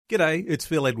G'day, it's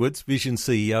Phil Edwards, Vision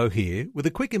CEO here, with a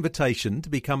quick invitation to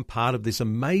become part of this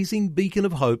amazing beacon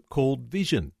of hope called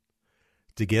Vision.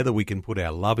 Together we can put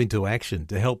our love into action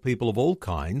to help people of all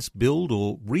kinds build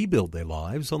or rebuild their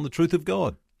lives on the truth of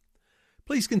God.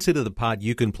 Please consider the part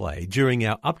you can play during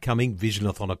our upcoming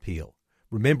Visionathon appeal,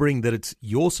 remembering that it's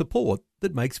your support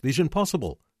that makes Vision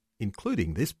possible,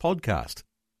 including this podcast.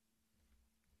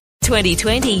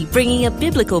 2020, bringing a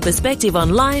biblical perspective on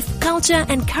life, culture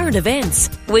and current events.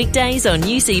 Weekdays on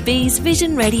UCB's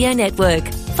Vision Radio Network.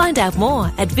 Find out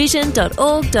more at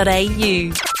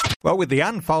vision.org.au. Well, with the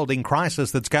unfolding crisis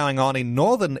that's going on in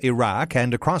northern Iraq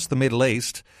and across the Middle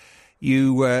East,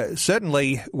 you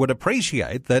certainly would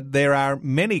appreciate that there are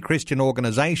many Christian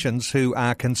organisations who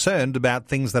are concerned about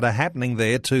things that are happening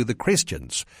there to the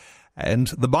Christians. And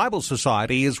the Bible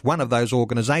Society is one of those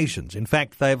organisations. In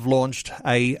fact, they've launched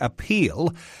an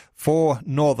appeal for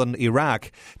northern Iraq.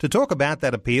 To talk about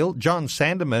that appeal, John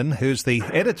Sandeman, who's the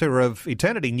editor of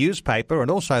Eternity newspaper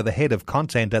and also the head of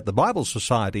content at the Bible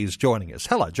Society, is joining us.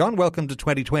 Hello, John. Welcome to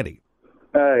 2020.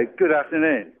 Good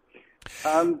afternoon.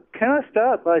 Can I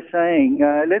start by saying,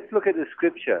 let's look at the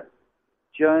scripture.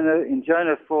 In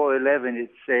Jonah 4:11,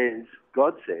 it says,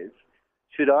 God says,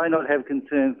 "Should I not have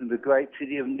concerns in the great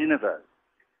city of Nineveh?"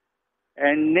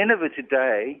 And Nineveh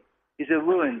today is a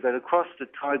ruin, but across the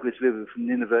Tigris River from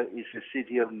Nineveh is the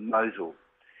city of Mosul.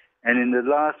 And in the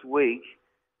last week,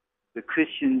 the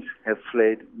Christians have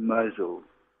fled Mosul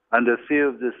under fear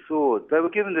of the sword. They were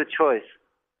given the choice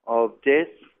of death,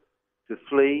 to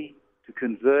flee, to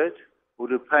convert, or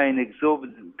to pay an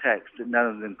exorbitant tax that none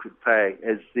of them could pay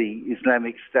as the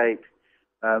Islamic State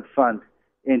Front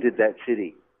entered that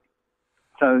city.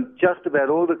 So just about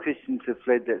all the Christians have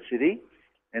fled that city,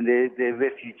 and they're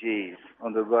refugees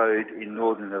on the road in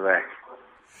northern Iraq.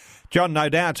 John, no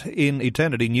doubt in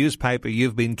Eternity newspaper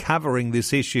you've been covering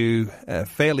this issue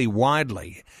fairly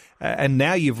widely, and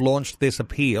now you've launched this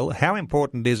appeal. How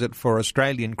important is it for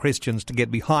Australian Christians to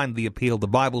get behind the appeal the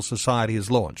Bible Society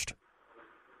has launched?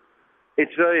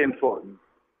 It's very important.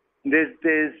 There's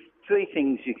three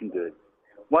things you can do.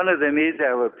 One of them is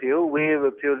our appeal. We're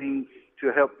appealing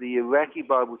to help the Iraqi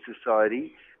Bible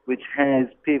Society, which has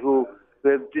people who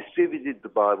have distributed the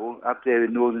Bible up there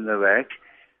in northern Iraq.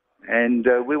 And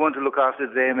we want to look after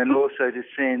them and also to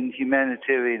send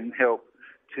humanitarian help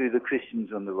to the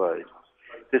Christians on the road.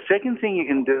 The second thing you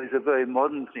can do is a very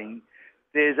modern thing.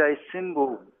 There's a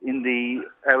symbol in the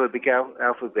Arabic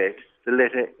alphabet, the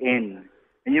letter N.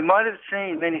 And you might have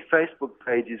seen many Facebook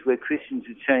pages where Christians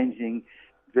are changing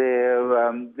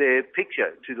their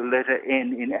picture to the letter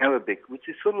N in Arabic, which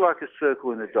is sort of like a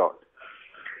circle and a dot.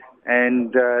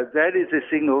 And that is a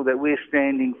signal that we're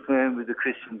standing firm with the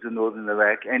Christians in northern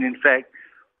Iraq. And in fact,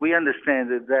 we understand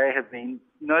that they have been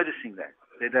noticing that.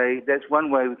 That's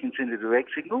one way we can send a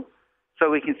direct signal.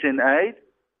 So we can send aid,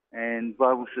 and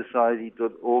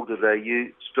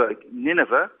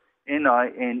biblesociety.org.au/Nineveh,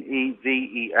 Nineveh,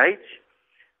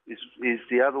 is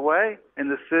the other way. And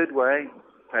the third way,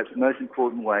 perhaps the most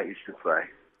important way, is to pray.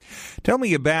 Tell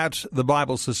me about the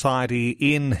Bible Society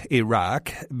in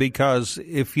Iraq, because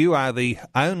if you are the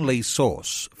only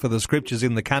source for the scriptures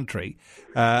in the country,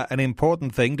 an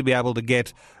important thing to be able to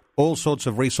get all sorts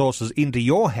of resources into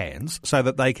your hands so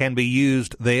that they can be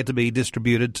used there to be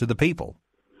distributed to the people.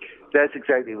 That's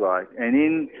exactly right. And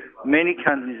in many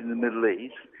countries in the Middle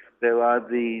East, there are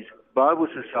these Bible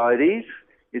societies.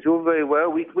 It's all very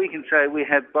well. We can say we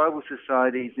have Bible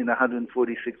societies in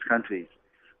 146 countries.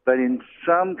 But in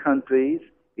some countries,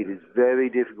 it is very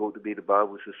difficult to be the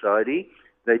Bible Society.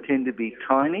 They tend to be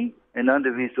tiny and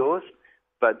under-resourced,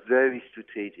 but very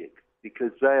strategic,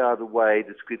 because they are the way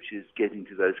the scriptures get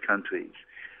into those countries.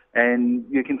 And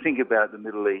you can think about the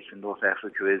Middle East and North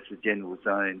Africa as the general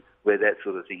zone where that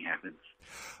sort of thing happens.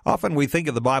 Often we think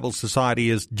of the Bible Society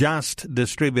as just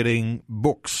distributing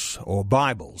books or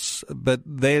Bibles, but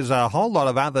there's a whole lot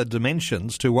of other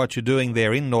dimensions to what you're doing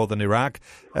there in northern Iraq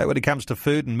when it comes to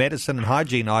food and medicine and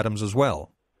hygiene items as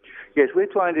well. Yes, we're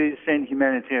trying to send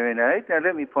humanitarian aid. Now,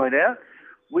 let me point out,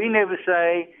 we never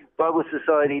say Bible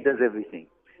Society does everything.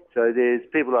 So there's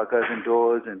people like Open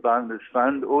Doors and Barnabas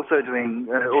Fund also appealing,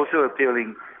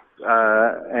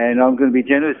 and I'm going to be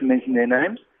generous and mention their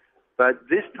names. But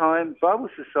this time, Bible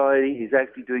Society is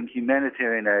actually doing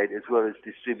humanitarian aid as well as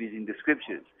distributing the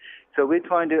scriptures. So we're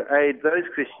trying to aid those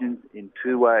Christians in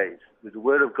two ways, with the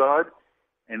Word of God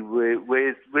and with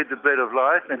the bread of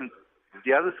life and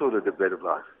the other sort of the bread of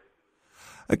life.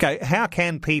 Okay, how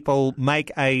can people make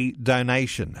a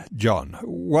donation, John?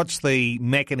 What's the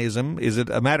mechanism? Is it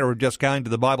a matter of just going to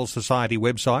the Bible Society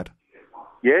website?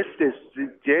 Yes,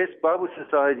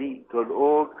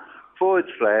 biblesociety.org/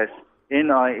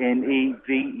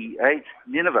 Nineveh,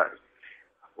 Nineveh.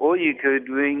 Or you could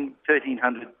ring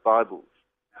 1300 Bibles.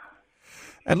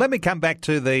 And let me come back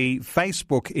to the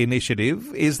Facebook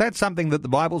initiative. Is that something that the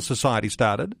Bible Society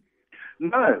started?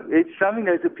 No, it's something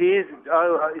that appears.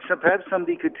 So perhaps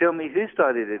somebody could tell me who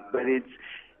started it, but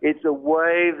it's a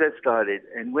wave that started.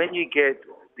 And when you get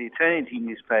the Eternity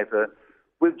newspaper,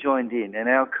 we've joined in, and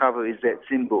our cover is that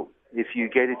symbol. If you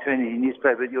get Eternity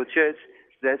newspaper at your church,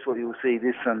 that's what you'll see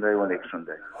this Sunday or next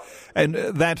Sunday. And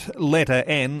that letter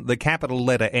N, the capital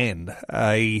letter N,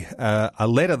 a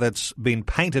letter that's been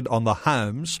painted on the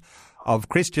homes of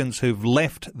Christians who've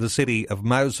left the city of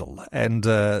Mosul. And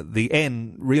the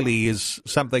N really is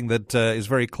something that is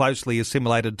very closely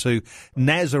assimilated to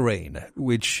Nazarene,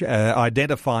 which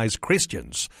identifies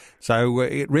Christians. So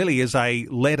it really is a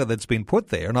letter that's been put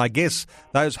there. And I guess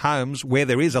those homes where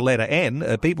there is a letter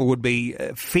N, people would be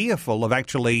fearful of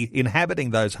actually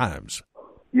inhabiting those homes.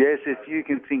 Yes, if you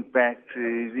can think back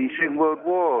to the Second World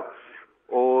War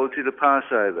or to the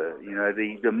Passover,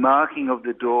 the marking of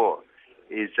the door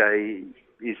is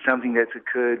something that's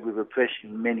occurred with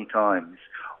oppression many times,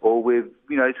 or with,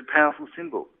 it's a powerful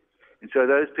symbol. And so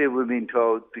those people have been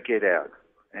told to get out,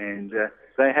 and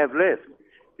they have left.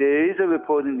 There is a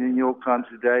report in the New York Times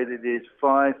today that there's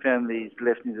 5 families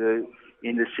left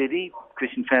in the city,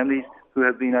 Christian families, who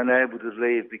have been unable to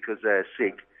leave because they are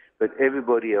sick, but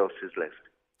everybody else has left.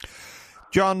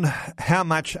 John, how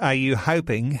much are you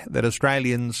hoping that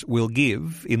Australians will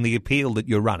give in the appeal that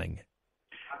you're running?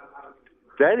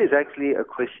 That is actually a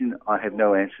question I have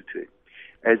no answer to.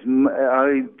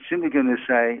 I'm simply going to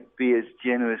say, be as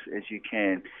generous as you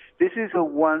can. This is a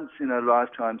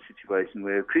once-in-a-lifetime situation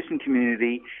where a Christian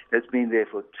community that's been there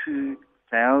for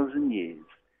 2,000 years.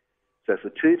 So for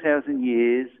 2,000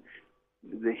 years,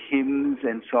 the hymns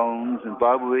and songs and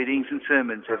Bible readings and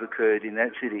sermons have occurred in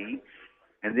that city.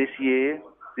 And this year,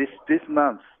 this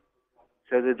month,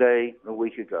 Saturday, a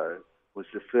week ago, was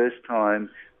the first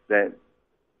time that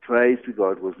praise to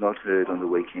God was not heard on the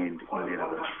weekend in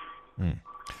Nineveh.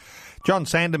 John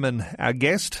Sandeman, our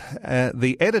guest,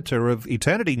 the editor of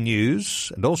Eternity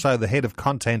News and also the head of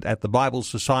content at the Bible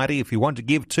Society. If you want to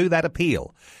give to that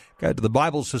appeal, go to the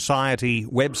Bible Society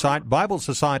website,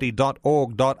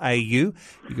 biblesociety.org.au. You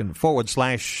can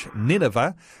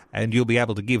 /Nineveh, and you'll be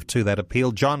able to give to that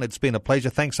appeal. John, it's been a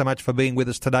pleasure. Thanks so much for being with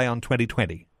us today on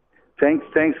 2020.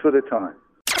 Thanks for the time.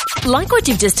 Like what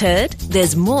you've just heard?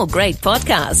 There's more great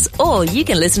podcasts, or you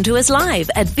can listen to us live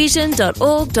at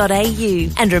vision.org.au.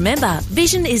 And remember,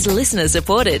 Vision is listener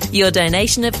supported. Your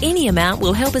donation of any amount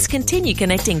will help us continue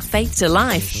connecting faith to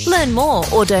life. Learn more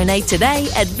or donate today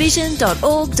at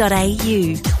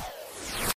vision.org.au.